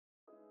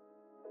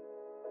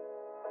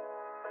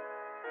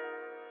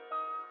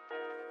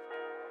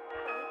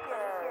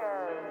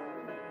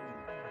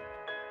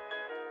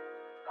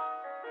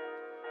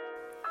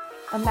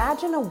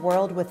Imagine a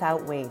world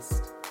without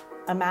waste.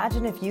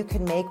 Imagine if you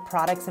could make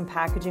products and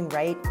packaging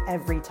right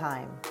every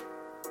time.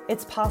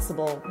 It's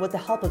possible with the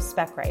help of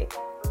SpecRite,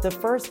 the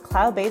first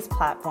cloud-based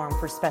platform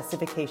for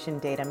specification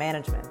data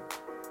management.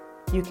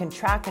 You can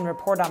track and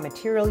report on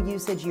material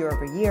usage year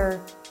over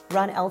year,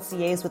 run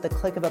LCAs with the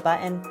click of a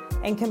button,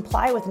 and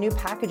comply with new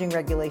packaging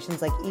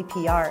regulations like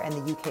EPR and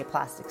the UK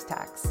plastics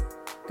tax.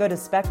 Go to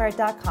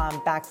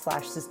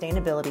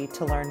specrite.com/sustainability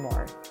to learn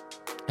more.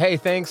 Hey,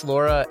 thanks,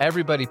 Laura.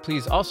 Everybody,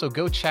 please also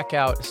go check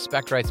out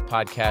SpecRite's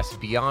podcast,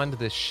 Beyond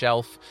the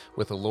Shelf,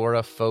 with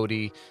Laura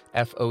Foti,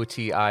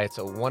 F-O-T-I. It's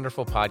a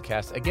wonderful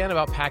podcast, again,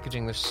 about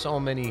packaging. There's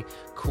so many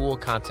cool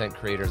content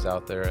creators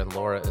out there, and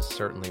Laura is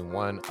certainly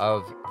one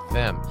of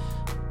them.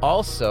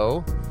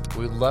 Also,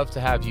 we'd love to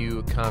have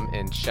you come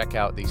and check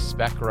out the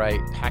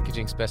SpecRite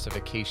Packaging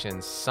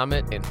Specifications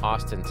Summit in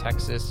Austin,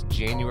 Texas,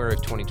 January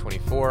of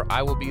 2024.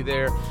 I will be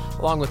there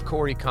along with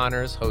Corey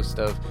Connors, host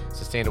of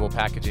Sustainable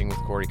Packaging with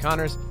Corey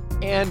Connors,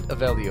 and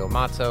Avelio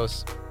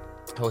Matos,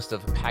 host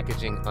of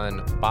Packaging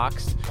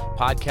Unboxed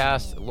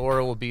podcast.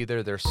 Laura will be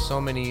there. There's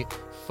so many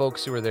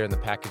folks who are there in the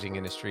packaging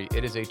industry.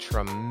 It is a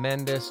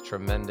tremendous,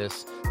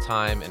 tremendous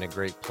time and a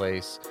great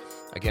place.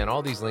 Again,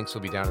 all these links will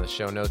be down in the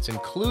show notes,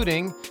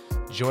 including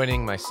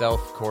joining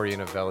myself, Corey,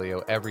 and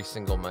Avelio every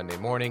single Monday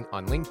morning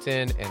on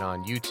LinkedIn and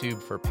on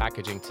YouTube for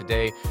Packaging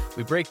Today.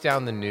 We break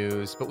down the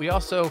news, but we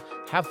also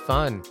have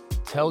fun,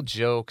 tell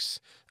jokes.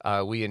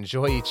 We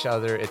enjoy each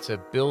other. It's a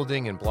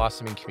building and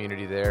blossoming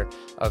community there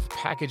of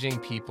packaging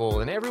people,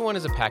 and everyone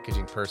is a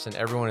packaging person.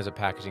 Everyone is a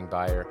packaging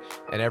buyer,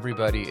 and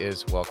everybody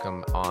is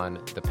welcome on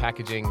the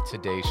Packaging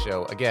Today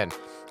show. Again,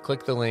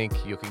 click the link.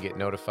 You can get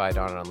notified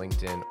on it on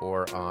LinkedIn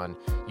or on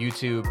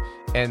YouTube.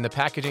 And the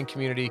packaging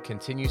community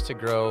continues to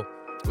grow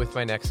with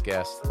my next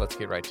guest. Let's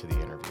get right to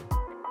the interview.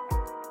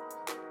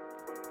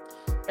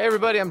 Hey,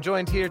 everybody. I'm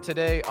joined here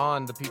today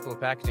on the People of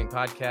Packaging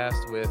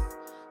podcast with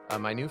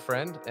my new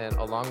friend, and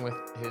along with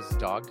his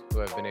dog,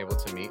 who I've been able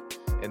to meet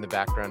in the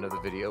background of the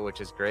video,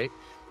 which is great.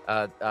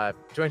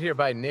 Joined here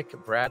by Nick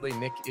Bradley.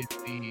 Nick is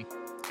the,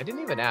 I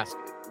didn't even ask,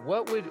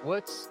 what would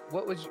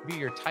be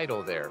your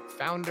title there?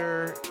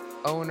 Founder,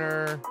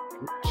 owner,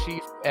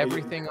 chief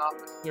everything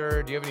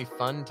officer? Do you have any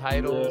fun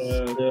titles?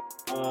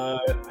 I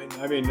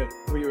mean,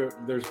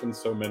 there's been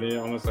so many.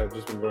 Honestly, I've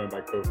just been going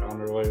by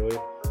co-founder lately.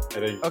 I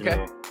think,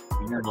 okay.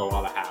 I'm wearing a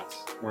lot of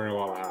hats, doing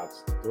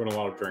a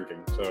lot of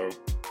drinking. So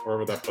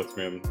wherever that puts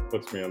me in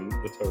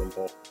the totem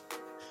pole.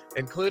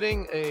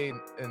 Including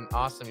an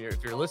awesome,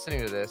 if you're listening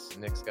to this,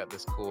 Nick's got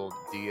this cool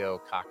Dio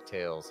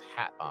Cocktails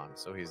hat on.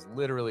 So he's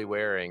literally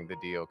wearing the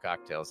Dio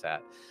Cocktails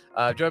hat.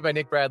 Joined by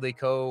Nick Bradley,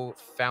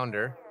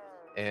 co-founder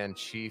and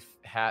chief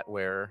hat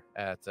wearer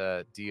at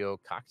Dio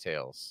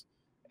Cocktails.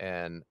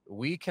 And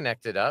we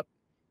connected up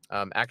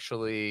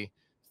actually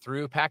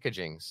through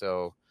packaging.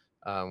 So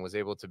was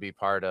able to be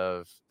part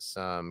of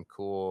some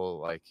cool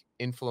like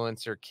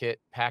influencer kit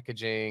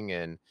packaging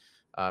and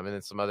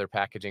then some other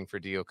packaging for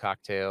Dio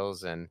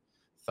Cocktails, and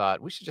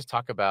thought we should just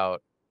talk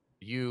about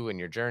you and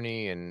your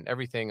journey and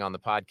everything on the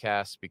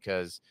podcast,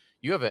 because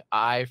you have an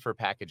eye for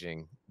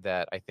packaging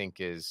that I think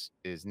is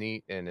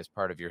neat and is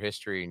part of your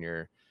history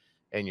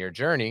and your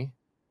journey.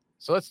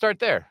 So let's start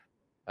there.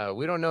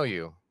 We don't know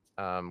you.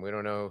 We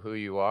don't know who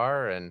you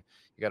are, and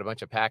you got a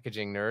bunch of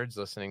packaging nerds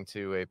listening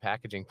to a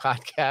packaging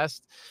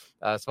podcast.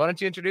 So why don't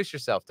you introduce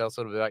yourself? Tell us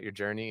a little bit about your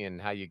journey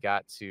and how you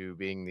got to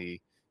being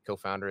the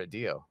co-founder at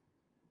Dio.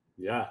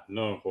 Yeah,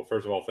 no. Well,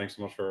 first of all, thanks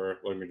so much for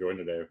letting me join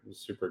today. I'm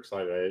super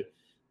excited.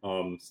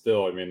 I'm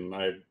so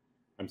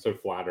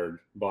flattered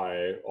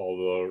by all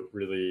the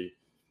really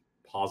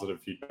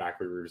positive feedback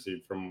we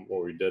received from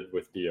what we did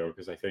with Dio,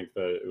 because I think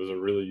that it was a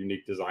really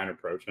unique design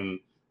approach, and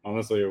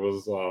honestly, it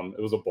was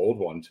a bold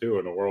one too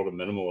in a world of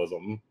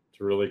minimalism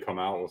to really come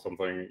out with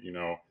something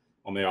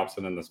on the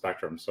opposite end of the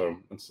spectrum. So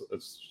it's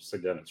just,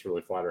 again, it's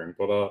really flattering.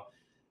 But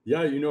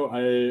yeah,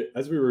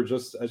 as we were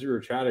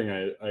chatting,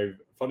 I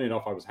funny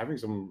enough, I was having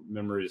some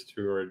memories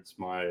towards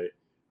my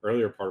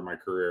earlier part of my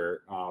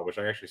career, which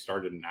I actually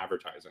started in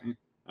advertising.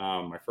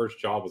 My first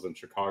job was in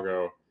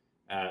Chicago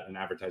at an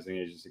advertising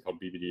agency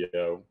called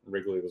BBDO.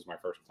 Wrigley was my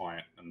first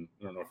client, and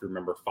I don't know if you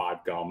remember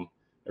Five Gum.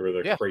 They were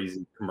the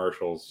crazy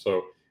commercials.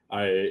 So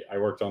I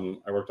worked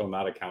on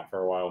that account for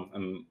a while,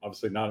 and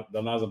obviously not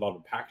as involved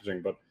in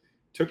packaging, but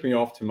took me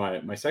off to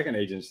my second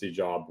agency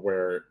job,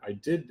 where I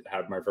did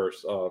have my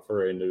first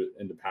foray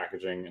into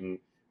packaging. And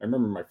I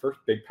remember my first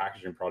big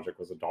packaging project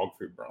was a dog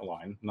food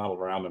line, not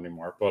around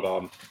anymore, but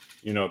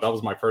that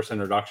was my first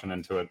introduction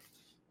into it.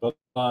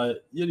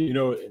 But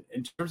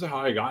in terms of how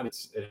I got it,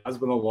 it has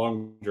been a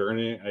long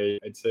journey.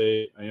 I'd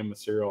say I am a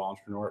serial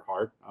entrepreneur at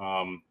heart.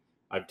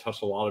 I've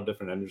touched a lot of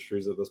different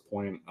industries at this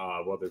point,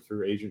 whether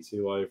through agency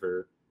life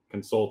or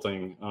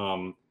consulting.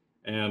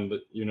 And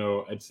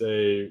I'd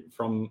say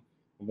from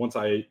once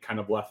I kind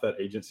of left that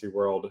agency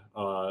world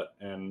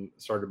and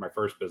started my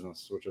first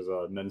business, which is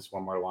a men's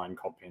swimwear line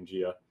called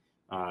Pangea.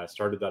 I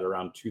started that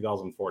around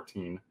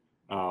 2014.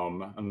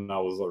 And that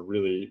was a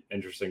really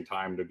interesting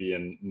time to be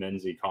in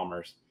men's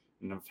e-commerce.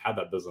 And I've had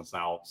that business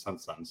now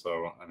since then.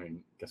 So, I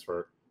mean, I guess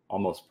we're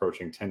almost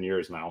approaching 10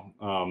 years now.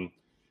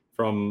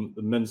 From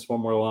the men's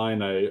swimwear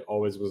line, I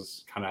always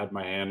was kind of had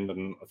my hand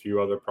in a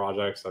few other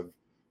projects. I've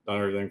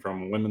done everything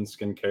from women's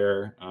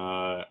skincare.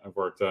 I've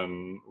worked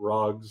on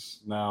rugs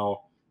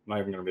now. I'm not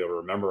even going to be able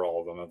to remember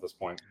all of them at this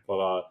point.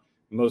 But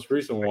the most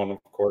recent one,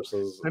 of course,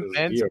 is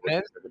men's Dio.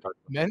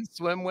 men's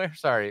swimwear.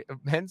 Sorry,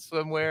 men's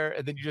swimwear,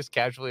 and then you just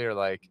casually are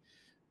like,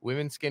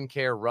 women's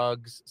skincare,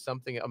 rugs,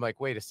 something. I'm like,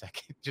 wait a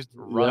second, just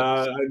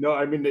rugs. Yeah, I know.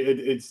 I mean,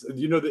 it's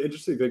the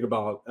interesting thing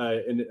about,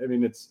 and I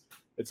mean, it's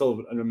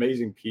an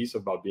amazing piece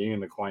about being in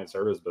the client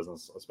service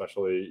business,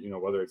 especially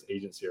whether it's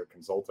agency or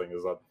consulting,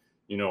 is that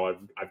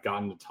I've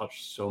gotten to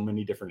touch so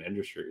many different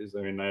industries.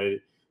 I mean,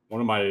 one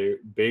of my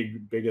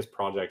biggest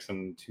projects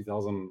in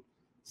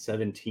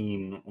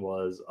 2017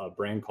 was a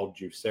brand called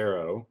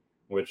Juicero,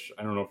 which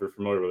I don't know if you're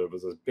familiar with. It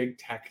was this big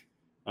tech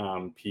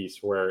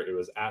piece where it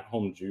was at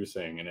home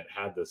juicing, and it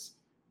had this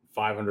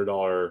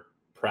 $500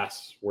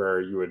 press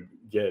where you would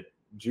get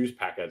juice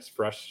packets,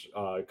 fresh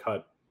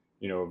cut,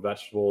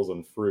 vegetables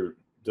and fruit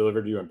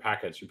delivered to you in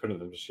packets. You put it in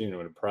the machine and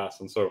it would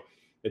press. And so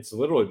it's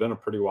literally been a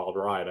pretty wild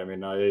ride. I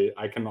mean,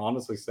 I can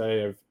honestly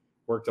say I've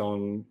worked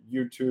on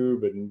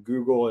YouTube and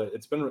Google.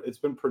 It's been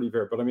pretty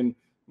varied, but I mean,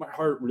 my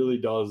heart really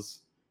does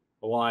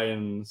lie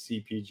in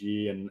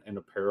CPG and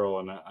apparel.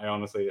 And I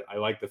honestly, I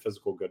like the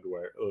physical good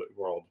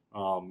world.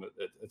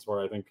 It's where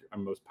I think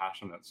I'm most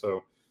passionate.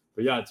 So,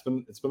 but yeah, it's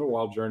been a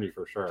wild journey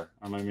for sure.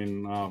 I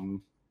mean,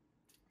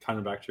 kind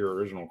of back to your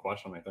original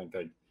question, I think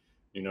that,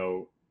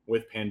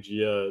 with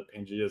Pangea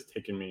has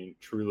taken me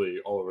truly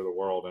all over the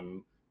world.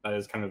 And that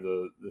is kind of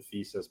the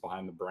thesis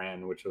behind the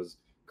brand, which was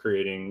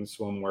creating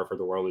swimwear for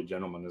the worldly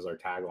gentleman is our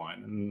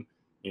tagline. And,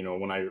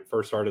 when I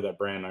first started that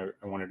brand, I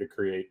wanted to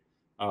create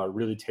a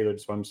really tailored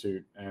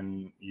swimsuit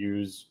and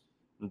use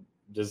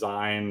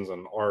designs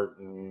and art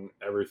and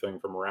everything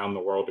from around the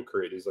world to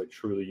create these like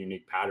truly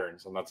unique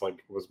patterns. And that's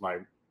was my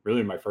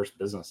first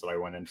business that I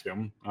went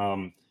into.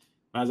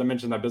 As I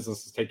mentioned, that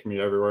business has taken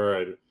me everywhere.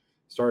 I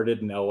started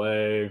in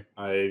LA.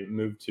 I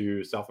moved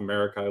to South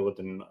America. I lived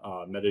in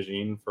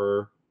Medellin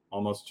for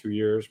almost 2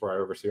 years, where I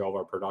oversee all of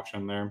our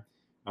production there.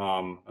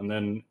 And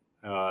then,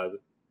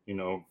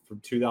 from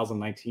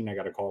 2019, I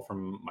got a call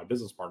from my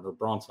business partner,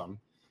 Bronson.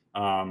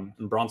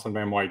 And Bronson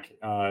Van Wyk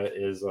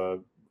is a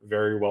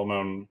very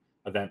well-known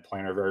event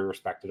planner, very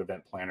respected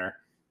event planner,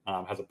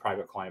 has a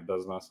private client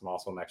business and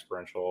also an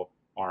experiential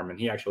arm. And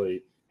he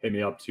actually hit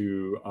me up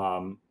to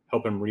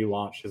help him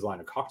relaunch his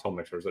line of cocktail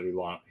mixers that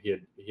he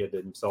had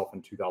did himself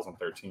in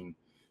 2013.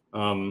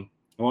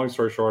 Long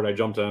story short, I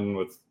jumped in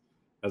with,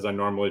 as I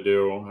normally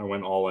do. I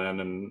went all in,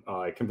 and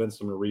I convinced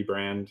him to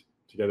rebrand.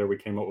 Together, we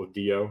came up with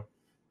Dio.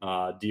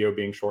 Dio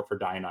being short for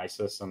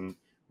Dionysus, and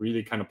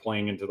really kind of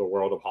playing into the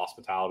world of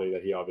hospitality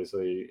that he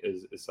obviously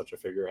is such a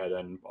figurehead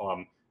in,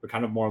 but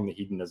kind of more on the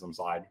hedonism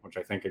side, which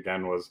I think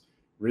again was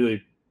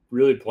really,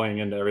 really playing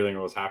into everything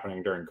that was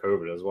happening during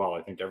COVID as well.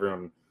 I think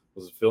everyone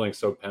was feeling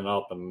so pent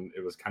up, and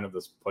it was kind of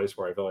this place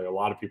where I feel like a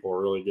lot of people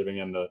were really giving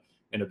into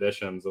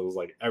inhibitions. It was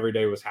like every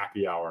day was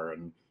happy hour,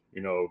 and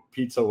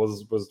pizza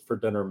was for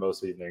dinner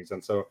most evenings.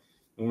 And so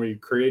when we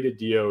created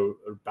Dio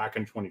back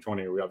in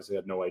 2020, we obviously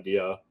had no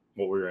idea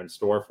what we were in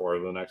store for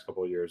the next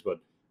couple of years, but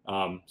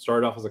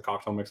started off as a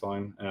cocktail mix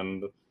line,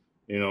 and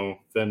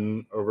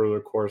then over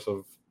the course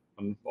of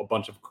a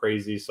bunch of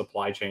crazy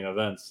supply chain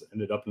events,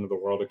 ended up into the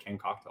world of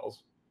canned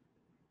cocktails.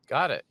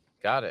 Got it.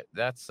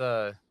 That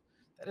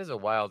is a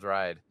wild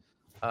ride.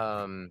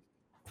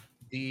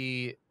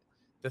 The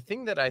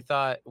thing that I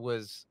thought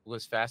was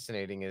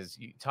fascinating is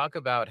you talk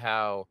about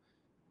how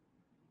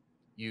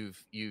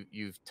you've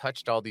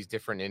touched all these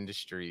different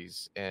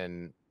industries,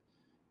 and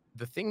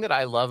the thing that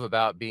I love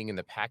about being in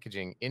the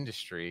packaging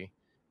industry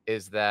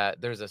is that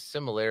there's a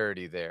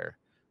similarity there,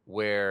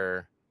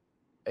 where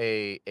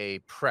a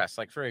press,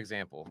 like for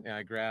example,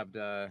 I grabbed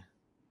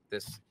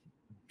this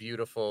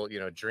beautiful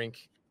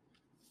drink.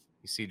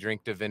 You see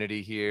Drink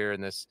Divinity here,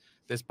 and this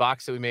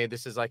box that we made.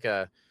 This is like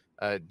a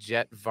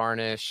jet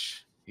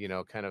varnish,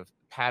 kind of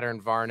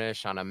pattern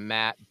varnish on a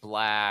matte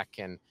black,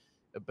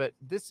 but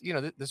this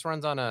this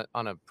runs on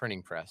a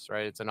printing press,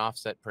 right? It's an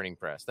offset printing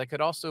press that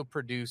could also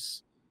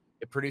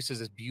produces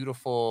this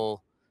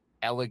beautiful,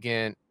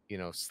 elegant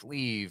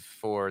sleeve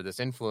for this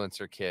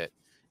influencer kit,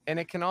 and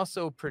it can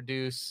also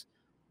produce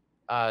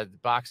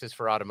boxes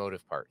for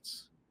automotive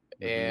parts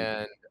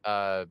and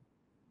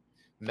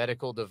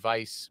medical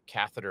device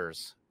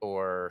catheters,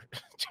 or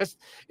just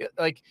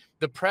like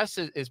the press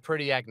is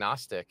pretty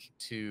agnostic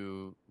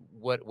to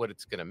what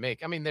it's going to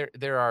make. I mean,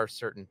 there are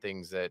certain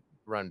things that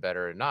run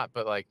better or not,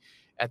 but like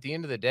at the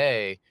end of the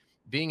day,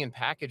 being in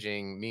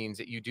packaging means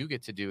that you do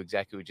get to do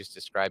exactly what you just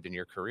described in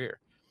your career.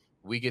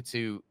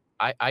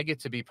 I get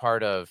to be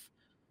part of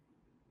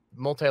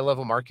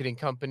multi-level marketing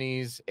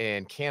companies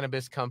and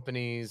cannabis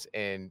companies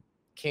and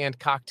canned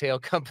cocktail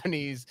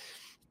companies,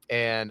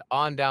 and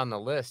on down the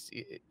list,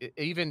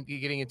 even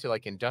getting into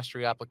like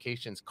industrial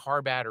applications,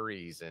 car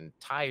batteries and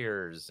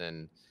tires,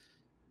 and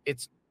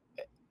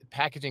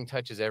packaging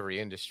touches every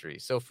industry.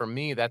 So for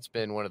me, that's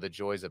been one of the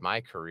joys of my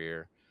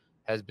career,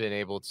 has been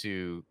able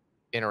to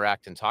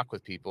interact and talk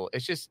with people.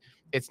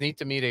 It's neat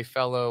to meet a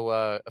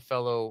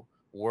fellow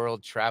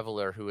world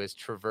traveler who has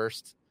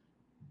traversed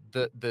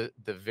the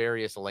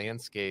various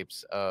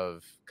landscapes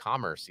of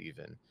commerce,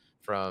 even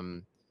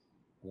from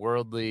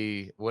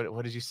worldly,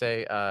 what did you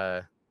say?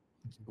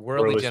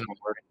 Worldly Worldly gentleman.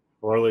 swimwear.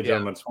 Worldly Yeah.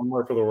 gentleman.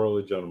 Swimwear for the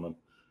worldly gentleman.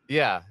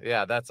 Yeah,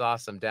 that's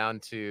awesome. Down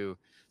to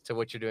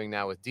what you're doing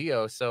now with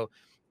Dio. So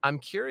I'm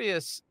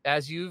curious,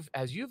 as you've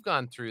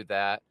gone through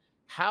that,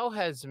 how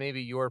has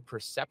maybe your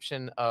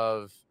perception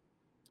of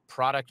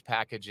product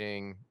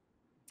packaging,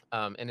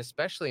 and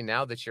especially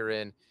now that you're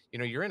in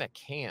a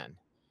can,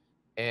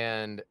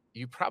 and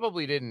you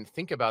probably didn't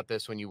think about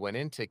this when you went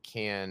into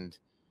canned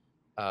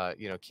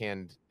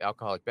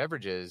alcoholic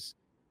beverages,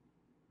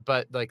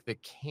 but like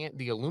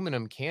the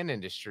aluminum can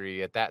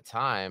industry at that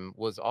time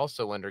was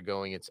also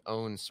undergoing its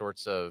own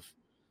sorts of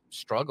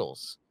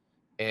struggles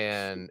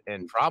and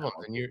problems.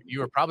 And you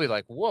were probably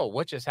like, whoa,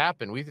 what just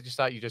happened? We just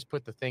thought you just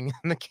put the thing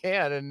in the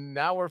can, and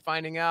now we're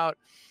finding out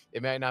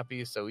it might not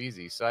be so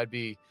easy. So I'd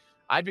be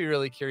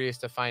really curious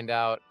to find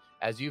out,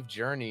 as you've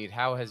journeyed,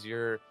 how has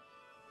your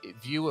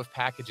view of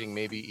packaging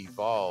maybe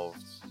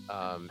evolved,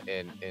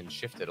 and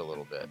shifted a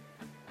little bit.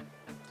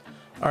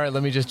 All right,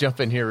 let me just jump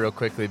in here real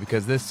quickly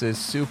because this is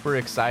super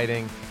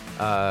exciting.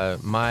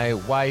 My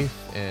wife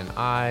and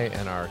I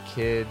and our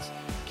kids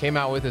came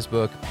out with this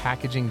book,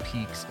 Packaging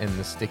Peaks in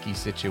the Sticky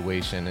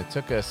Situation. It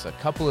took us a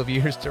couple of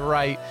years to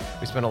write.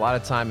 We spent a lot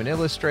of time in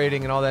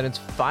illustrating and all that. It's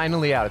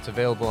finally out. It's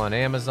available on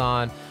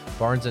Amazon,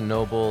 Barnes &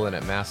 Noble, and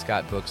at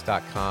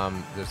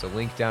mascotbooks.com. There's a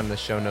link down in the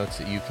show notes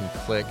that you can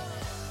click.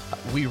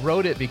 We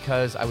wrote it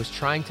because I was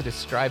trying to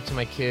describe to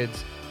my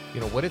kids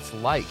what it's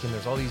like. And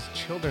there's all these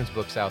children's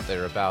books out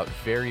there about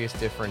various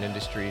different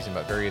industries and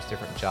about various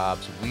different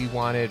jobs. We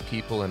wanted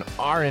people in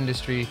our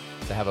industry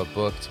to have a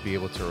book to be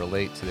able to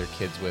relate to their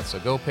kids with. So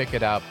go pick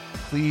it up.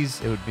 Please,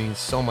 it would mean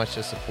so much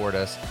to support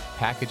us.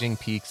 Packaging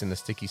Peaks in the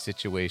Sticky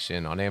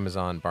Situation on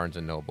Amazon, Barnes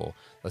 & Noble.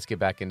 Let's get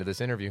back into this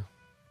interview.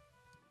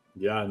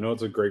 Yeah, no,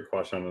 it's a great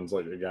question. And it's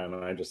like, again,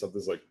 I just have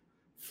this like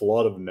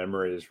flood of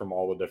memories from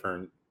all the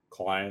different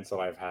clients that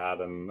I've had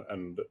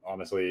and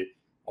honestly,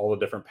 all the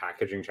different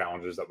packaging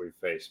challenges that we've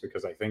faced,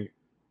 because I think,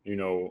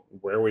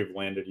 where we've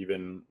landed,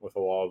 even with a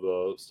lot of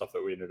the stuff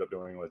that we ended up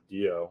doing with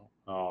Dio,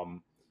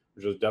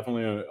 which is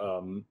definitely,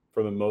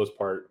 for the most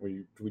part,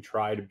 we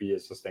try to be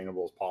as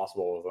sustainable as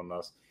possible within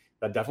this.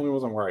 That definitely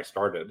wasn't where I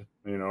started.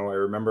 I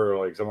remember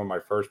like some of my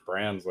first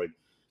brands, like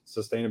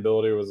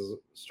sustainability was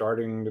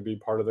starting to be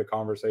part of the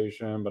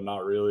conversation, but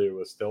not really. It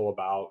was still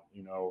about,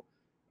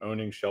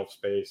 owning shelf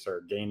space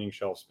or gaining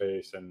shelf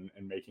space and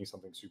making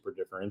something super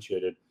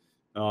differentiated.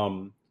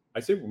 I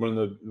say one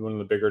of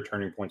the bigger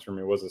turning points for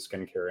me was the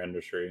skincare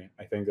industry.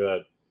 I think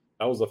that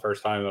was the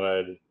first time that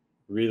I'd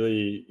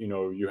really,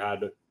 you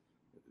had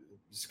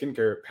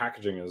skincare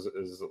packaging is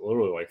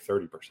literally like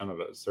 30% of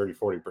it. It's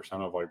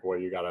 30-40% of like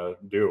what you got to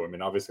do. I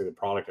mean, obviously the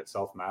product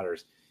itself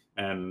matters.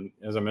 And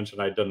as I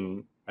mentioned, I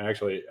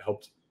actually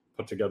helped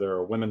put together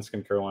a women's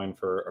skincare line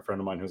for a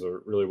friend of mine who's a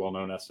really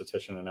well-known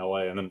esthetician in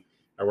LA. And then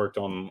I worked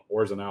on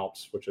Ors and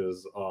Alps, which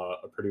is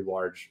a pretty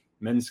large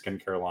men's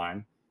skincare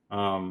line.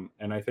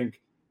 And I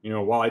think,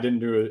 while I didn't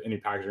do any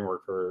packaging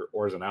work for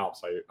Ors and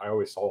Alps, I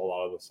always saw a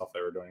lot of the stuff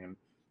they were doing. And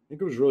I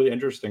think it was really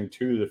interesting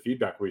too, the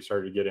feedback we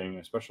started getting,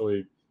 especially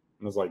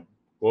when it was like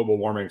global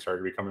warming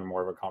started becoming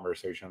more of a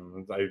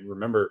conversation. I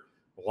remember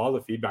a lot of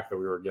the feedback that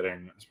we were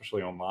getting,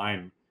 especially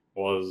online,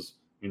 was,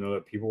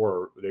 that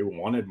they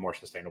wanted more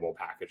sustainable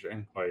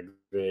packaging. Like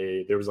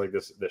there was like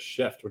this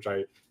shift, which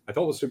I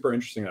thought was super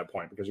interesting at that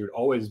point, because you'd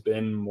always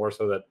been more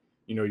so that,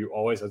 you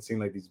always had seen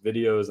like these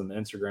videos and the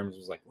Instagrams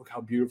was like, look how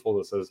beautiful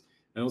this is.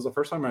 And it was the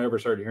first time I ever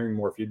started hearing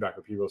more feedback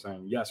of people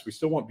saying, yes, we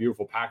still want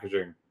beautiful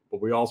packaging,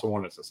 but we also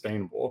want it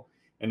sustainable.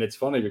 And it's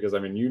funny because, I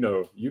mean, you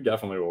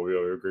definitely will be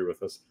able to agree with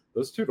this.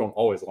 Those two don't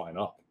always line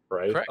up,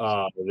 right? Correct.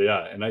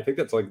 Yeah. And I think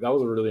that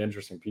was a really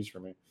interesting piece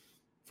for me.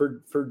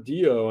 For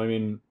Dio, I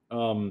mean,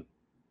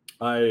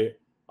 I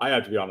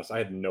have to be honest, I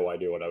had no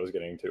idea what I was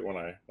getting into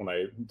when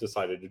I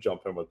decided to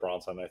jump in with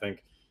Bronson. I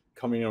think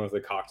coming in with the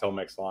cocktail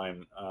mix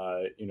line,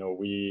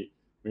 we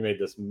made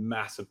this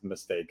massive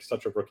mistake,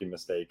 such a rookie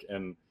mistake.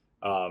 And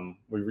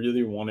we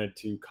really wanted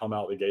to come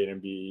out the gate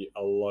and be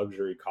a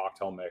luxury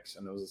cocktail mix.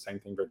 And it was the same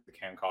thing for the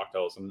canned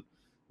cocktails. And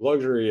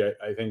luxury,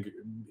 I think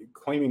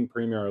claiming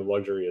premier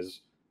luxury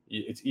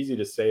it's easy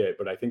to say it,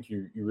 but I think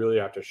you really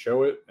have to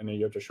show it, and then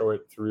you have to show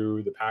it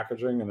through the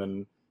packaging, and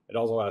then it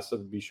also has to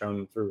be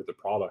shown through with the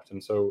product.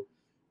 And so,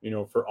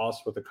 for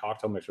us with the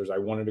cocktail mixers, I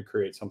wanted to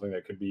create something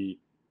that could be,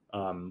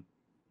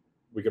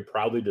 we could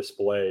proudly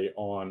display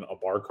on a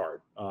bar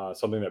card,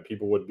 something that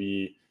people would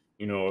be,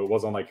 it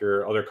wasn't like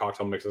your other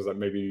cocktail mixes that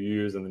maybe you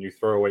use and then you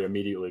throw away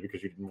immediately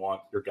because you didn't want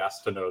your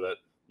guests to know that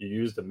you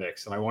used a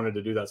mix. And I wanted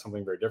to do that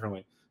something very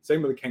differently.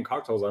 Same with the canned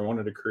cocktails. I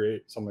wanted to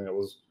create something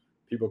that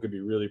people could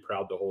be really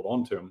proud to hold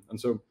on to. And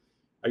so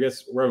I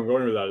guess where I'm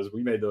going with that is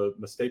we made the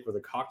mistake with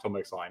the cocktail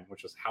mix line,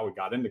 which is how we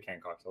got into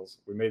canned cocktails.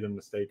 We made the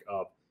mistake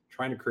of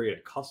trying to create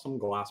a custom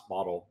glass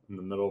bottle in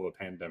the middle of a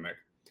pandemic.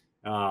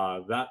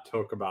 That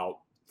took about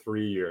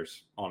 3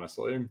 years,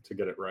 honestly, to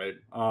get it right.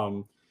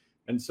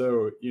 And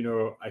so,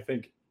 I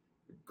think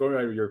going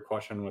back to your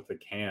question with the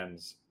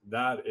cans,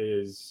 that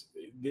is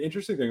the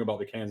interesting thing about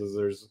the cans is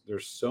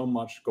there's so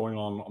much going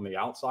on the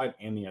outside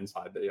and the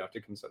inside that you have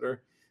to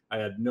consider. I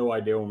had no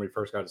idea when we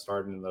first got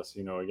started in this.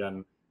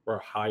 Again, we're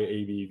a high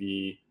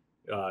ABV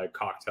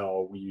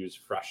cocktail. We use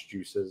fresh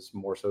juices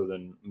more so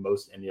than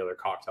most any other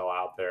cocktail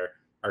out there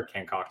or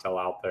can cocktail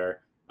out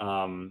there.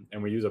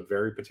 And we use a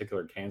very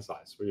particular can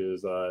size. We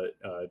use a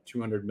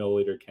 200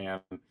 milliliter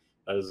can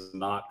that is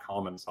not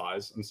common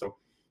size. And so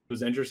it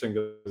was interesting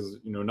because,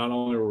 not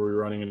only were we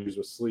running into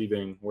with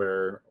sleeving,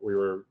 where we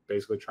were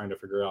basically trying to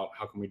figure out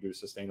how can we do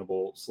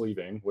sustainable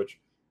sleeving, which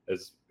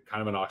is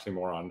kind of an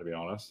oxymoron, to be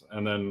honest.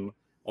 And then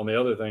on the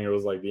other thing, it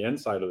was like the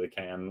inside of the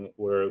can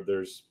where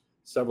there's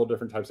several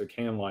different types of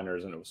can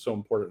liners, and it was so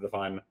important to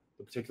find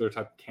the particular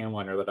type of can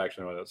liner that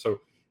actually went out.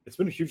 So it's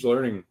been a huge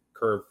learning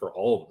curve for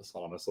all of us,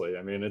 honestly.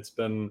 I mean,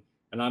 and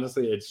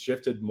honestly, it's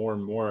shifted more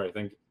and more. I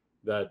think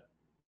that,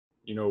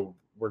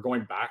 we're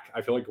going back.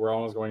 I feel like we're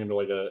almost going into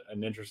like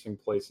an interesting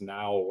place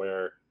now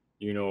where,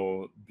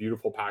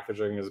 beautiful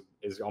packaging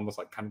is almost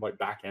like kind of like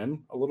back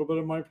in a little bit,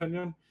 in my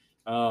opinion.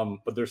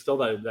 But there's still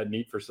that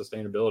need for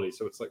sustainability.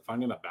 So it's like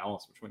finding that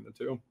balance between the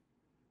two.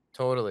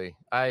 Totally.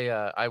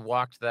 I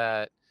walked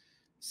that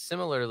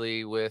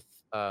similarly with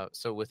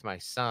my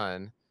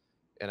son,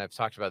 and I've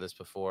talked about this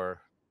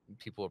before.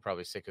 People are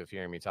probably sick of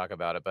hearing me talk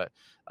about it, but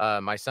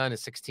my son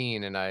is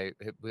 16, and I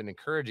have been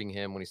encouraging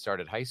him when he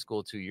started high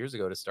school 2 years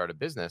ago to start a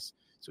business.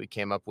 So we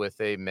came up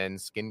with a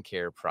men's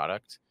skincare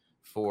product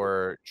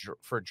for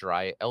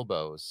dry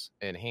elbows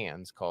and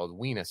hands called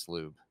Weenus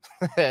Lube,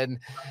 and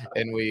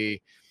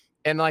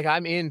like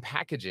I'm in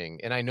packaging,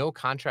 and I know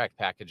contract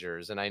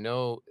packagers, and I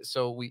know,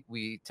 so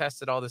we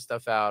tested all this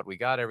stuff out, we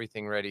got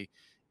everything ready,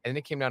 and then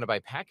it came down to buy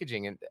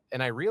packaging,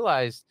 and I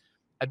realized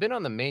I've been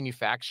on the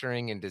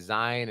manufacturing and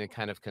design and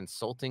kind of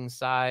consulting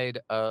side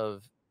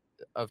of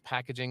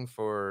packaging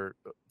for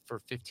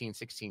 15,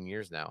 16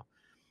 years now.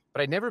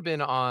 But I'd never been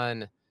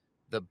on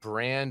the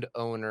brand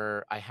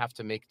owner. I have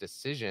to make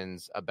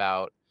decisions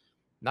about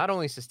not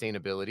only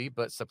sustainability,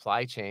 but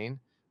supply chain,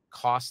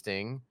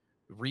 costing,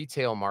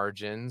 retail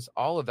margins,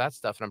 all of that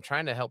stuff. And I'm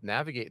trying to help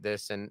navigate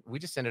this. And we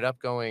just ended up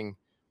going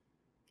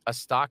a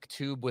stock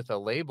tube with a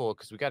label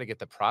because we got to get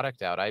the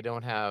product out. I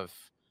don't have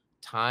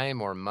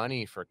time or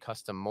money for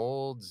custom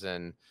molds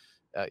and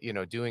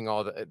doing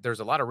there's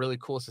a lot of really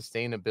cool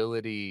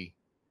sustainability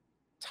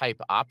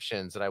type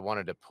options that I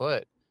wanted to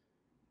put,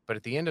 but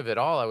at the end of it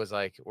all, I was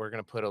like, we're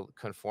going to put a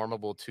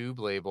conformable tube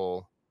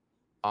label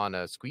on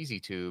a squeezy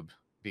tube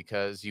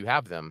because you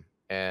have them,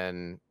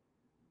 and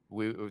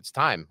it's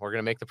time, we're going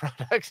to make the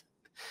product.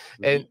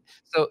 And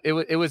so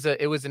it was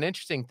an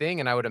interesting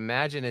thing. And I would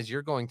imagine as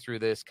you're going through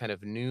this kind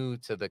of new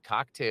to the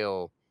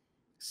cocktail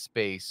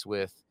space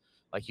with,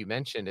 like you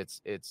mentioned,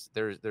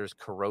 there's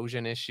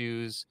corrosion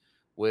issues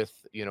with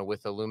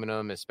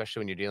aluminum,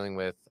 especially when you're dealing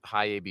with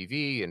high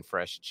ABV and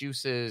fresh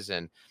juices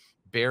and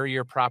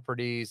barrier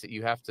properties that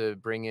you have to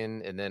bring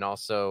in. And then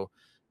also,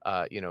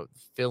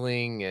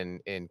 filling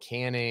and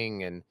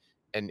canning.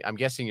 And I'm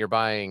guessing you're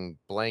buying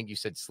blank, you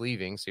said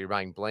sleeving. So you're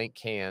buying blank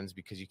cans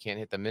because you can't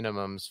hit the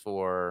minimums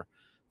for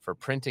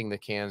printing the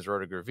cans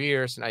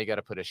rotogravure. So now you got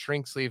to put a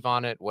shrink sleeve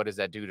on it. What does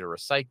that do to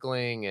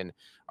recycling? And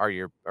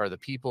are the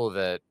people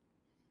that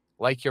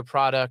like your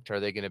product, are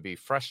they going to be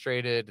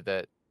frustrated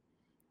that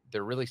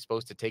they're really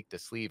supposed to take the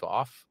sleeve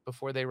off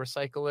before they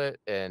recycle it?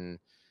 And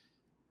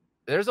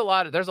there's a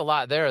lot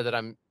there that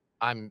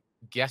I'm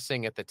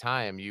guessing at the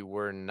time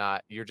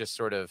you're just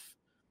sort of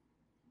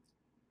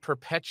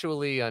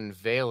perpetually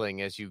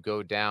unveiling as you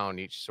go down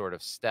each sort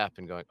of step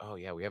and going, oh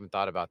yeah, we haven't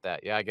thought about that.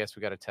 Yeah, I guess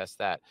we got to test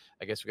that.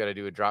 I guess we got to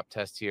do a drop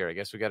test here. I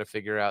guess we got to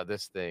figure out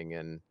this thing,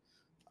 and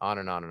on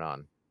and on and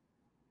on.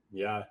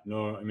 Yeah,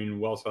 no, I mean,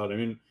 well said. I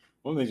mean,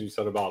 one of the things you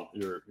said about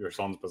your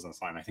son's business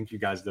line, I think you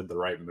guys did the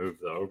right move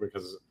though,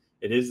 because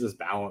it is this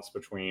balance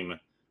between,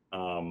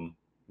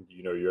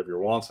 you have your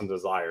wants and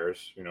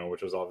desires,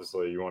 which is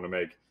obviously you want to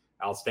make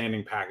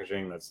outstanding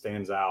packaging that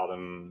stands out,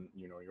 and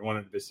you want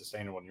it to be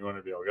sustainable and you want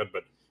it to be all good.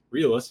 But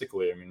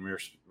realistically, I mean,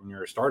 when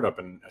you're a startup,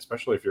 and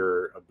especially if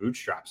you're a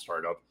bootstrap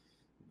startup,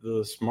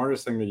 the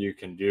smartest thing that you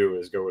can do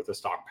is go with the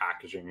stock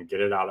packaging,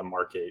 get it out of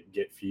market,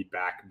 get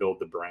feedback, build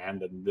the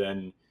brand, and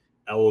then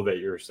elevate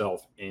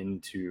yourself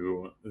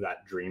into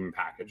that dream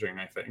packaging,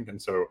 I think.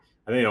 And so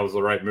I think that was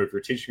the right move.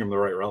 You're teaching them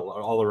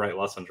all the right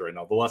lessons right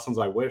now, the lessons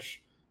I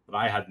wish that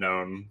I had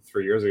known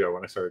 3 years ago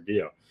when I started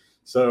Dio.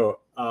 So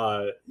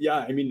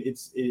yeah, I mean, it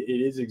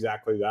is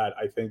exactly that.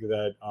 I think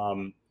that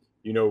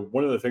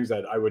one of the things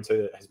that I would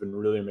say that has been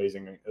really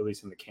amazing, at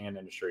least in the can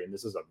industry, and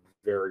this is a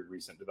very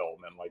recent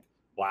development, like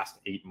last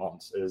 8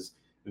 months, is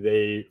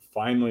they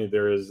finally,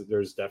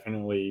 there's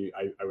definitely,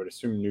 I would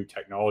assume, new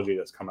technology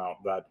that's come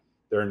out that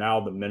there are now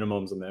the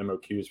minimums and the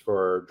MOQs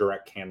for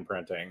direct can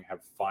printing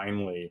have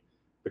finally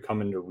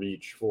become into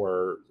reach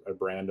for a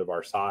brand of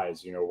our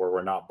size, where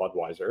we're not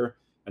Budweiser.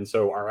 And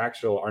so our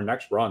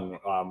next run,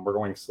 we're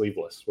going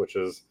sleeveless, which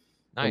is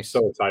I'm Nice.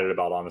 so excited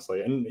about,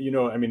 honestly. And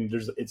I mean,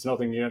 it's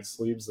nothing against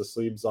sleeves. The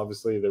sleeves,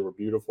 obviously, they were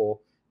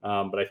beautiful,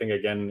 but I think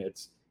again,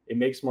 it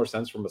makes more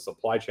sense from a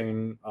supply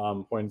chain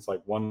point. It's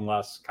like one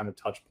less kind of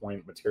touch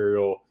point,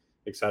 material,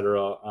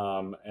 etc.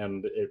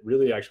 And it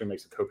really actually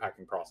makes the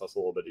co-packing process a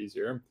little bit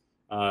easier.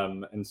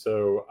 And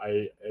so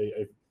I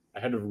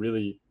had to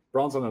really,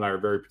 Bronson and I are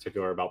very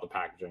particular about the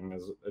packaging.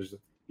 As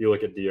you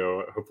look at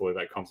Dio, hopefully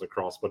that comes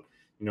across. But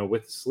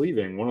with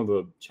sleeving, one of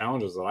the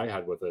challenges that I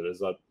had with it is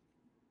that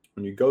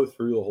when you go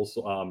through the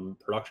whole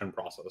production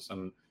process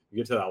and you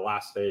get to that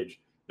last stage,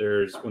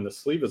 when the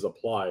sleeve is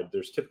applied,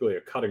 there's typically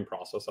a cutting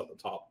process at the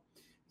top.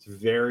 It's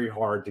very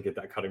hard to get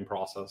that cutting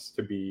process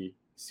to be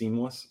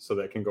seamless so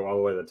that it can go all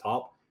the way to the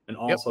top, and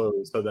also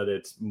so that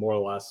it's more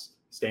or less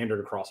standard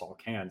across all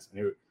cans.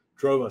 And it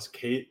drove us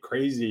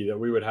crazy that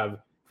we would have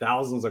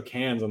thousands of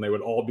cans and they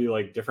would all be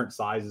like different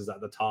sizes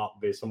at the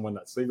top based on when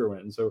that sleever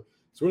went. And so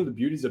it's one of the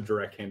beauties of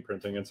direct can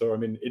printing. And so, I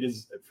mean, it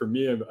is, for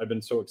me, I've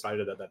been so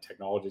excited that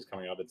technology is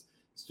coming out. It's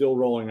still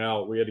rolling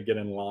out. We had to get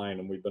in line,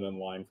 and we've been in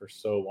line for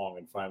so long,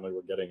 and finally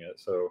we're getting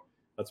it. So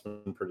that's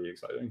been pretty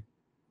exciting.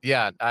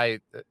 Yeah,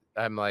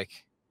 I'm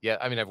like, yeah,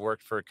 I mean, I've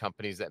worked for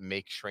companies that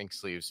make shrink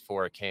sleeves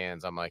for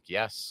cans. I'm like,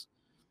 yes,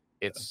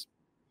 it's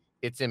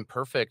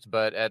imperfect,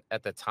 but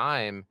at the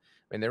time,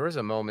 I mean, there was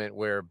a moment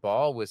where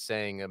Ball was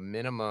saying a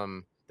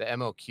minimum, the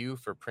MOQ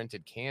for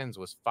printed cans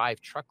was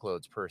 5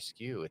 truckloads per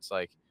SKU. It's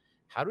like,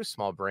 how do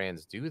small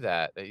brands do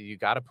that? You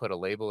got to put a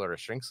label or a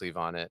shrink sleeve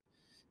on it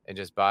and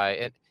just buy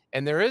it.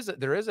 And there is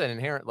an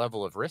inherent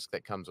level of risk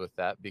that comes with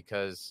that,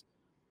 because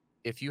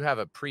if you have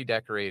a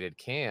pre-decorated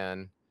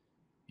can,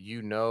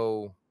 you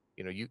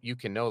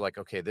can know, like,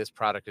 okay, this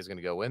product is going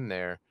to go in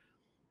there.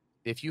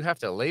 If you have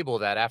to label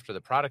that after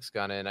the product's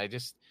gone in,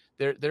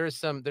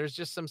 there's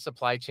just some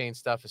supply chain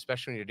stuff,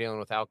 especially when you're dealing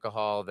with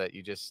alcohol,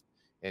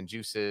 and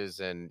juices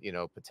and,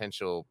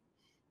 potential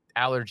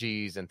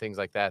allergies and things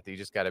like that you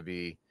just got to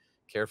be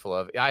careful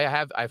of.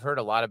 I've heard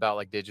a lot about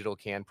like digital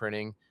can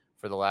printing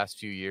for the last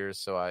few years.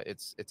 So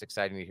it's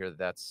exciting to hear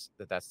that's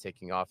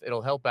taking off.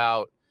 It'll help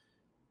out.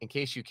 In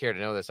case you care to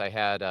know this, I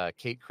had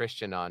Kate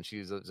Christian on.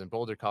 She lives in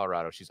Boulder,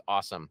 Colorado. She's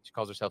awesome. She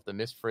calls herself the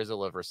Miss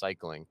Frizzle of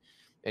recycling.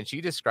 And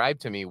she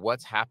described to me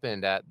what's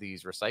happened at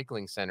these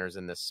recycling centers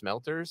and the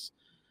smelters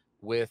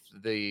with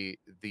the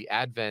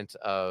advent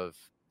of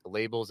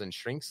labels and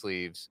shrink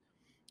sleeves.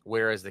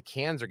 Whereas the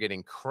cans are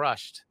getting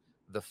crushed,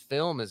 the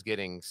film is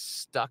getting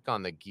stuck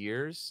on the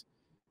gears,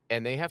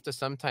 and they have to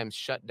sometimes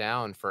shut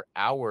down for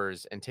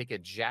hours and take a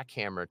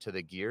jackhammer to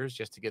the gears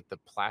just to get the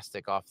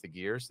plastic off the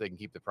gears so they can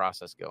keep the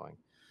process going.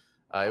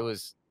 It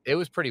was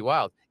pretty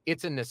wild.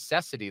 It's a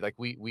necessity. Like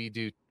we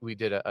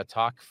did a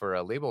talk for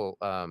a label,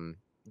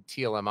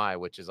 TLMI,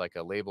 which is like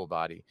a label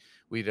body.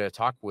 We did a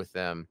talk with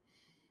them,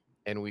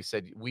 and we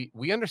said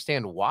we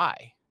understand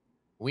why.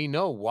 We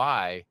know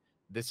why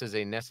this is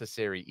a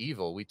necessary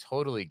evil. We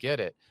totally get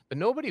it, but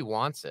nobody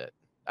wants it.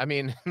 I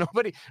mean,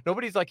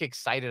 nobody's like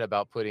excited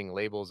about putting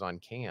labels on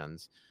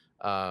cans,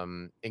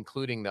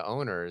 including the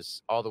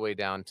owners, all the way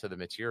down to the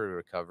material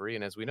recovery.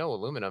 And as we know,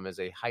 aluminum is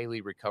a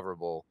highly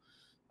recoverable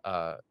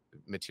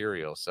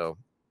material. So,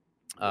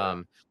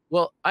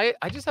 well, I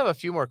just have a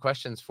few more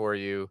questions for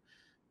you,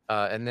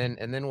 and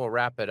then we'll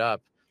wrap it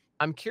up.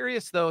 I'm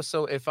curious though.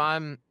 So if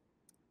I'm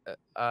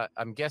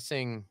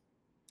guessing,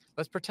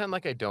 let's pretend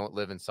like I don't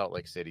live in Salt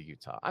Lake City,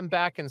 Utah. I'm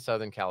back in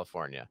Southern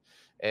California,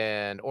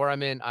 or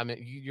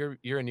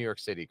you're in New York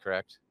City,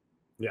 correct?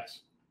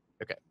 Yes.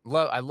 Okay.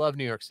 I love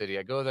New York City.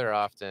 I go there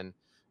often.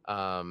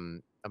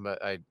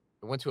 I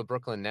went to a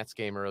Brooklyn Nets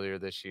game earlier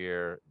this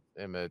year.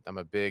 I'm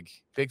a big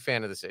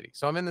fan of the city.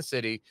 So I'm in the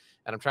city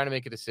and I'm trying to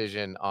make a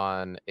decision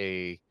on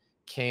a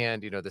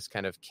canned, this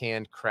kind of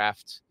canned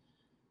craft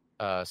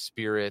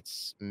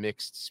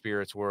mixed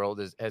spirits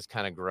world has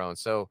kind of grown.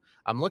 So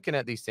I'm looking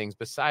at these things.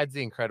 Besides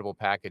the incredible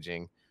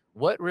packaging,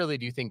 what really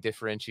do you think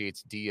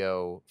differentiates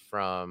Dio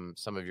from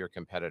some of your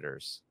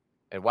competitors?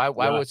 And why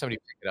would somebody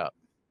pick it up?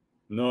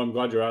 No, I'm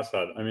glad you asked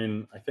that. I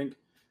mean, I think,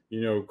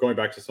 going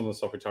back to some of the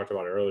stuff we talked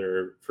about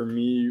earlier, for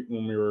me,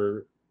 when we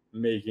were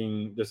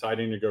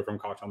deciding to go from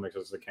cocktail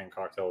mixes to canned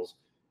cocktails,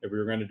 if we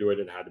were going to do it,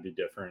 it had to be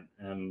different.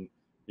 And,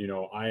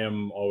 I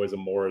am always a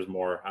more is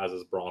more, as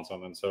is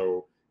Bronson. And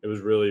so it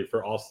was really,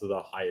 for us,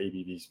 the high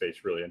ABV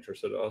space really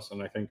interested us.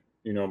 And I think,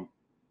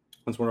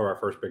 that's one of our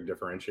first big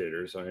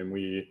differentiators. I mean,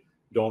 we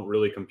don't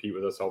really compete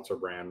with a seltzer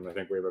brand. I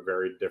think we have a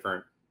very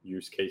different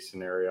use case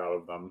scenario out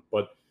of them.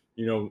 But,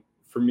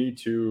 for me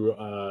too,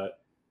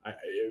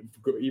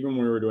 even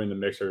when we were doing the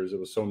mixers, it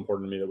was so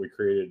important to me that we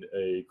created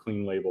a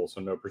clean label.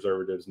 So no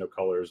preservatives, no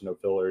colors, no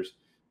fillers.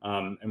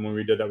 And when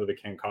we did that with the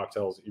canned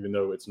cocktails, even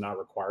though it's not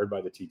required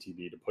by the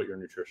TTB to put your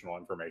nutritional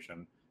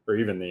information or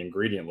even the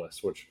ingredient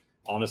list, which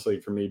honestly,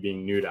 for me,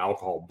 being new to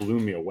alcohol, blew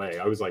me away.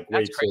 I was like,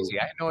 wait, that's crazy.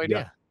 I had no idea.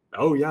 Yeah.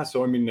 Oh yeah.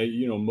 So, I mean,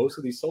 most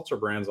of these seltzer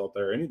brands out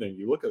there, anything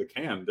you look at the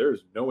can,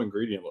 there's no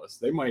ingredient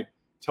list. They might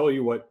tell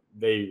you what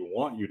they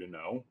want you to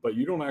know, but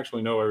you don't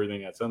actually know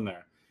everything that's in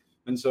there.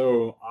 And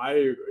so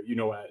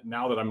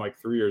now that I'm like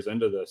 3 years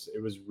into this,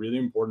 it was really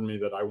important to me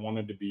that I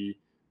wanted to be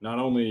not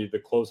only the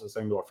closest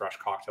thing to a fresh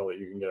cocktail that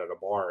you can get at a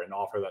bar and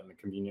offer that in the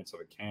convenience of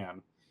a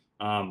can,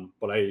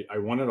 but I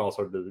wanted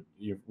also to,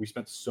 we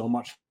spent so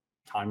much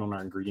time on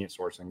our ingredient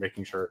sourcing,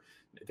 making sure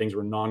things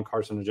were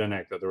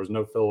non-carcinogenic, that there was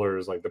no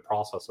fillers, like the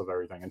process of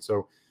everything. And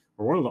so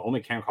we're one of the only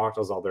canned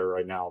cocktails out there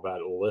right now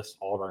that lists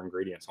all of our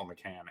ingredients on the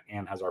can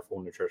and has our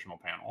full nutritional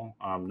panel.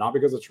 Not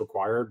because it's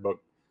required, but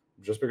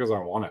just because I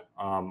want it.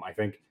 I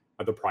think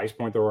at the price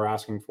point that we're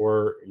asking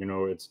for,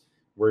 it's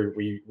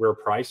we're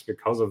priced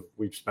because of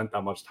we've spent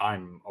that much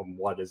time on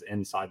what is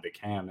inside the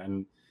can.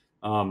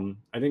 And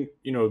I think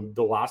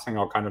the last thing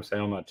I'll kind of say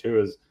on that too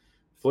is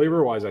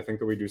flavor wise, I think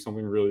that we do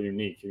something really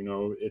unique.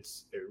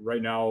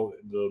 Right now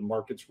the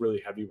market's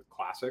really heavy with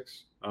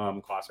classics,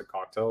 classic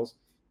cocktails,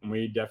 and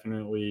we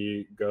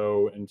definitely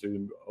go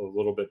into a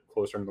little bit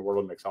closer in the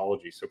world of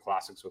mixology, so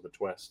classics with a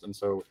twist. And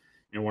so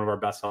one of our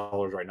best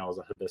sellers right now is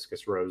a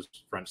hibiscus rose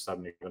French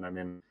 77. I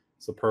mean,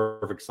 it's the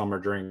perfect summer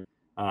drink.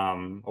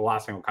 The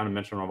last thing I'll kind of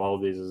mention of all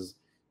of these is,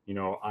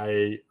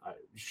 I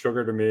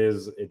sugar to me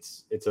is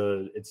it's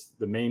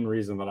the main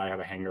reason that I have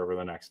a hangover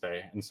the next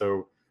day. And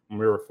so when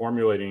we were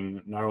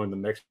formulating not only the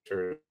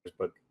mixtures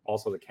but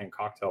also the canned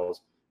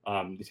cocktails,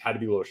 these had to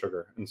be low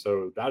sugar. And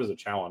so that is a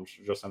challenge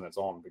just on its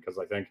own, because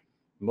I think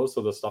most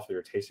of the stuff that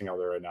you're tasting out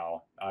there right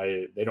now,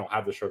 they don't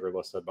have the sugar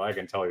listed, but I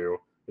can tell you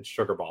it's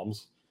sugar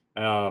bombs.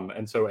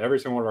 And so every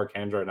single one of our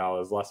cans right now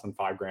is less than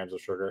 5 grams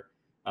of sugar.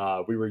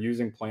 We were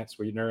using plant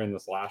sweetener in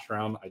this last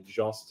round. I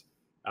just,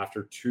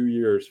 after 2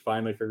 years,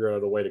 finally figured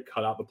out a way to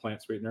cut out the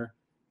plant sweetener.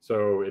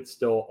 So it's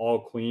still all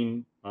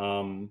clean.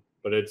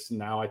 But it's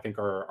now, I think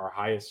our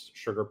highest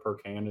sugar per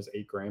can is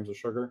 8 grams of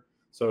sugar.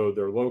 So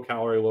they're low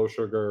calorie, low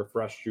sugar,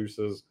 fresh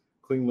juices,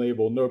 clean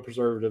label, no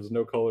preservatives,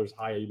 no colors,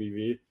 high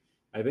ABV.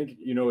 I think,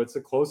 it's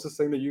the closest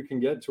thing that you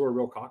can get to a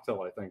real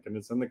cocktail, I think. And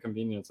it's in the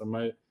convenience. And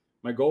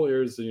my goal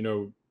here is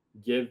to,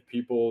 give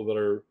people that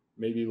are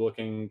maybe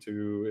looking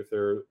to, if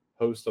they're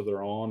hosts of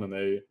their own and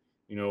they,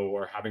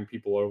 are having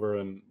people over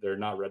and they're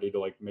not ready to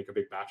like make a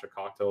big batch of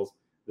cocktails,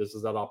 this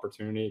is that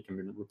opportunity. It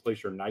can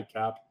replace your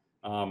nightcap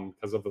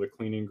because of the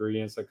clean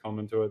ingredients that come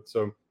into it.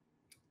 So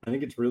I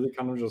think it's really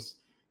kind of just,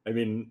 at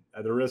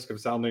the risk of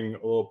sounding a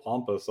little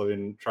pompous,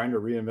 trying to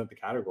reinvent the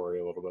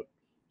category a little bit.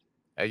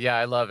 Yeah,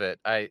 I love it.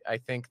 I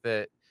think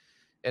that,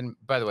 and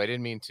by the way, I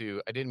didn't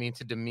mean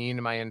to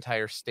demean my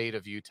entire state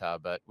of Utah,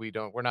 but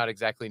we're not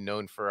exactly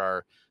known for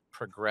our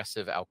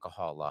progressive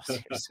alcohol laws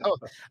here. So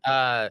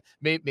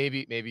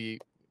maybe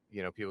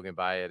people can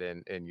buy it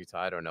in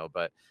Utah. I don't know,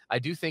 but I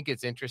do think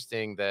it's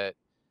interesting that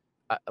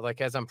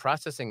like as I'm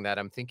processing that,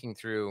 I'm thinking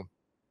through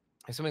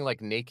something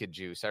like Naked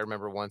Juice. I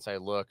remember once I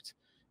looked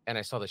and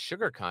I saw the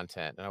sugar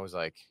content and I was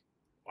like,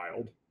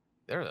 wild.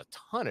 There's a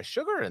ton of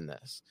sugar in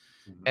this.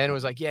 Mm-hmm. And it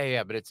was like,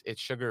 yeah, but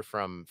it's sugar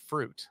from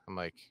fruit. I'm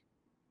like,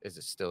 is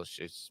it still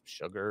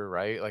sugar,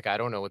 right? Like, I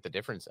don't know what the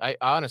difference. I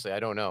honestly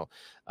don't know.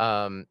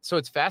 So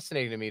it's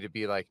fascinating to me to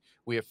be like,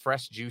 we have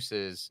fresh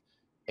juices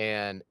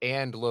and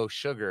low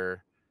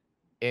sugar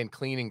and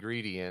clean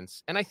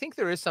ingredients. And I think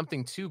there is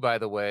something too, by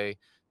the way,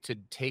 to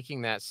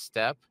taking that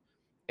step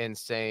and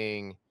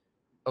saying,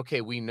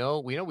 okay, we know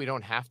we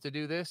don't have to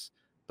do this,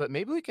 but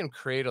maybe we can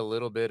create a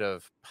little bit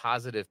of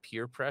positive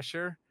peer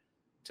pressure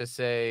to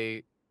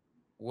say,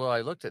 well,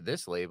 I looked at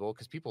this label,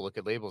 because people look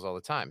at labels all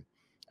the time.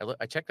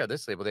 I checked out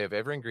this label. They have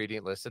every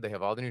ingredient listed. They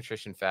have all the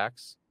nutrition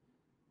facts.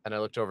 And I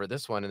looked over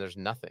this one and there's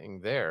nothing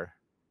there.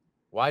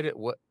 Why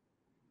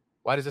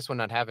does this one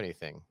not have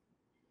anything?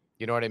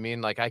 You know what I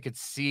mean? Like, I could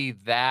see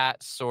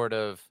that sort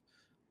of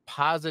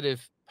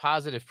positive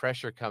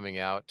pressure coming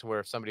out to where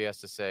if somebody has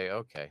to say,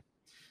 okay,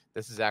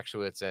 this is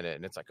actually what's in it.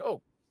 And it's like,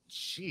 oh,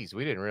 geez,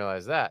 we didn't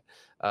realize that.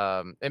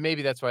 And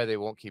maybe that's why they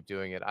won't keep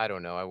doing it. I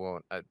don't know.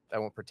 I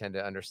won't pretend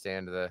to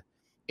understand the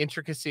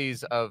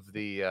intricacies of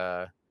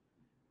the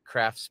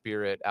craft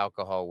spirit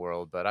alcohol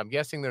world, but I'm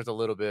guessing there's a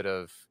little bit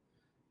of,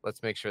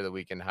 let's make sure that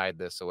we can hide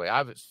this away.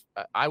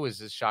 I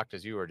was as shocked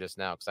as you were just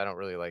now, because I don't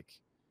really like,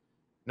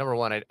 number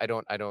one, I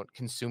don't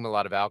consume a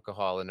lot of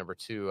alcohol, and number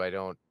two, I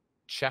don't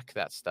check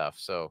that stuff.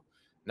 So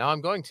now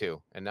I'm going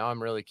to, and now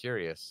I'm really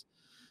curious.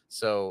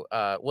 So,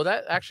 well,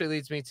 that actually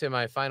leads me to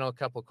my final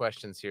couple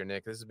questions here,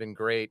 Nick. This has been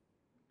great.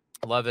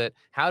 I love it.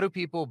 How do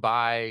people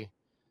buy,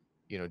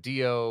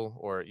 Dio,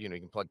 or, you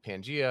can plug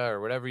Pangea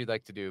or whatever you'd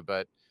like to do,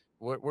 but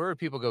where do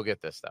people go get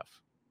this stuff?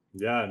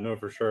 Yeah, no,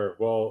 for sure.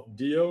 Well,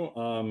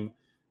 Dio,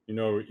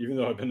 even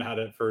though I've been at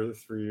it for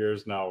 3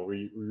 years now,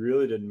 we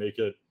really didn't make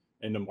it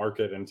into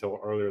market until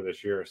earlier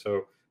this year.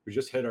 So we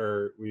just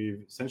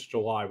since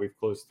July, we've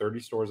closed 30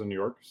 stores in New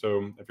York.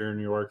 So if you're in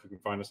New York, you can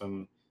find us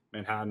in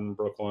Manhattan,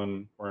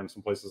 Brooklyn, or in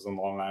some places in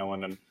Long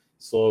Island, and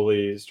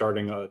slowly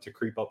starting to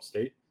creep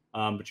upstate.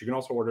 But you can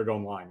also order it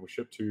online. We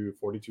ship to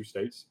 42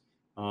 states.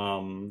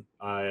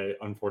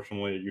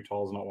 Unfortunately,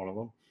 Utah is not one of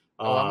them.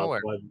 I'm aware.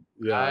 But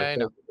yeah, I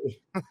know.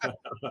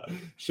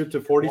 Shipped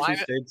to 42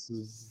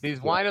 states. These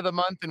wine of the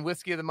month and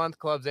whiskey of the month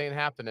clubs ain't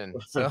happening.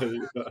 So,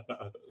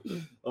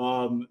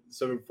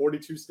 so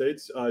 42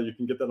 states. You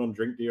can get that on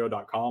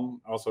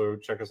drinkdio.com. Also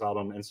check us out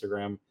on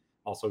Instagram.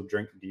 Also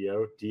Drink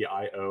Dio,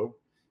 DIO.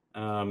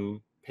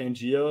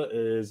 Pangea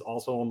is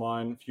also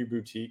online, a few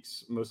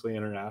boutiques, mostly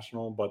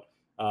international. But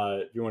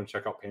if you want to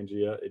check out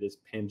Pangea, it is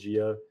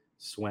Pangea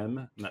Swim,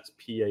 and that's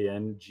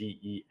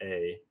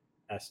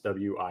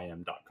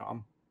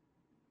PangeaSwim.com.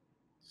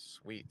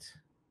 Sweet.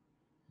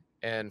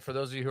 And for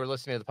those of you who are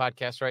listening to the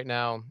podcast right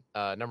now,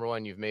 number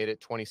one, you've made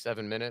it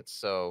 27 minutes.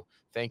 So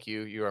thank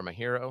you. You are my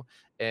hero.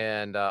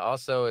 And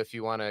also, if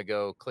you want to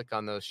go click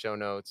on those show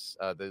notes,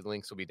 the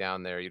links will be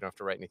down there. You don't have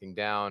to write anything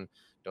down.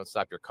 Don't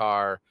stop your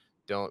car.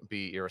 Don't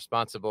be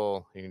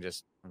irresponsible. You can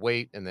just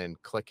wait and then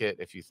click it.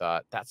 If you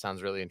thought that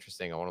sounds really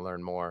interesting, I want to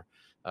learn more,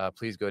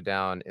 please go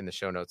down in the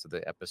show notes of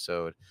the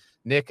episode.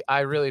 Nick,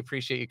 I really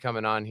appreciate you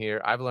coming on here.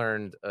 I've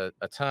learned a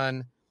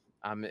ton.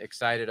 I'm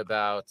excited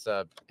about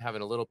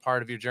having a little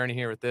part of your journey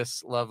here with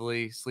this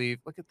lovely sleeve.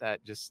 Look at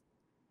that. Just,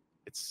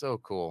 it's so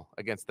cool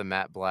against the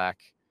matte black.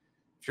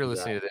 If you're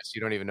listening to this,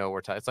 you don't even know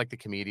we're talking. It's like the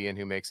comedian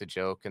who makes a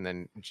joke and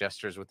then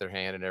gestures with their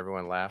hand and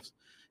everyone laughs.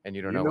 And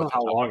you know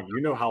how long.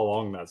 You know how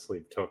long that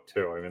sleeve took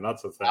too. I mean,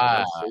 that's the thing.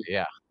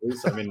 Yeah. At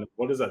least, I mean,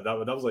 what is that?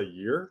 That was a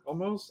year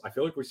almost. I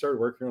feel like we started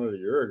working on it a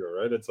year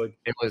ago, right? It's like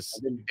it was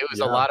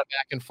a lot of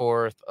back and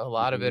forth, a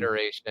lot of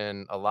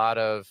iteration, a lot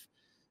of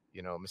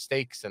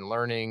mistakes and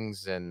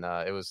learnings, and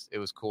it was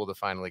cool to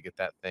finally get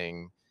that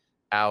thing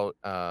out.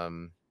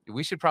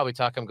 We should probably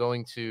talk. I'm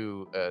going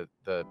to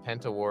the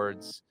Pent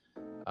Awards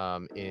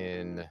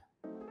in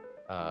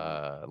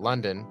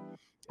London,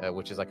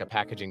 which is like a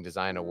packaging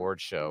design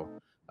award show.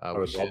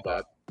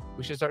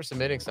 We should start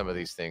submitting some of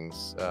these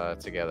things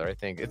together. I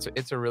think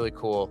it's really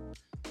cool,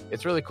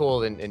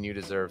 and you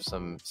deserve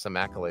some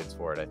accolades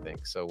for it, I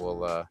think. So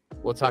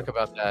we'll talk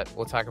about that.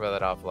 We'll talk about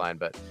that offline.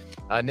 But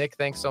Nick,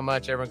 thanks so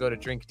much. Everyone go to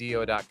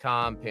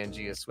drinkdio.com,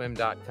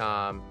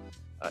 PangeaSwim.com,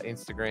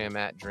 Instagram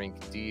at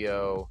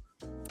drinkdio,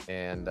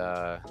 and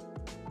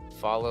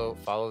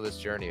follow this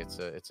journey. It's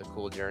a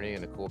cool journey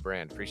and a cool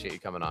brand. Appreciate you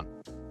coming on.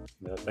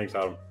 Yeah, thanks,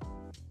 Adam.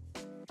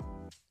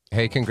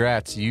 Hey,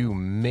 congrats. You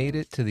made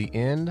it to the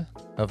end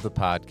of the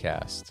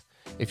podcast.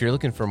 If you're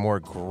looking for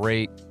more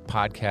great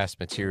podcast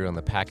material in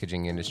the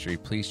packaging industry,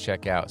 please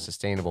check out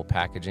Sustainable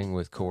Packaging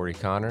with Corey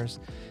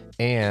Connors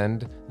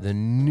and the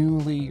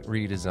newly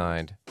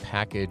redesigned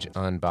Package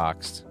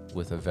Unboxed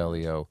with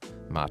Avelio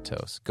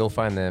Matos. Go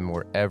find them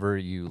wherever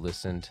you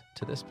listened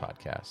to this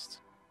podcast.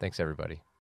 Thanks, everybody.